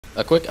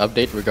A quick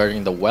update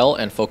regarding the Well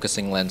and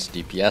Focusing Lens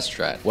DPS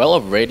strat. Well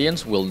of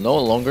Radiance will no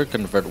longer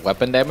convert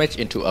weapon damage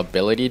into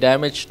ability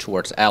damage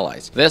towards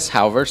allies. This,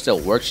 however,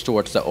 still works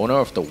towards the owner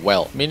of the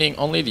well, meaning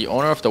only the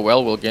owner of the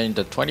well will gain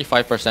the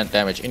 25%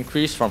 damage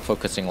increase from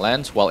Focusing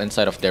Lens while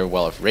inside of their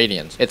Well of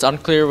Radiance. It's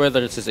unclear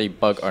whether this is a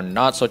bug or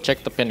not, so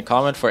check the pinned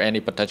comment for any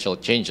potential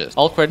changes.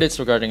 All credits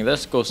regarding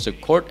this goes to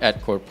Court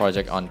at Court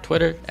Project on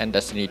Twitter and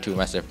Destiny 2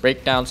 Massive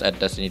Breakdowns at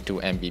Destiny 2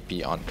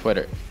 MVP on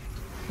Twitter.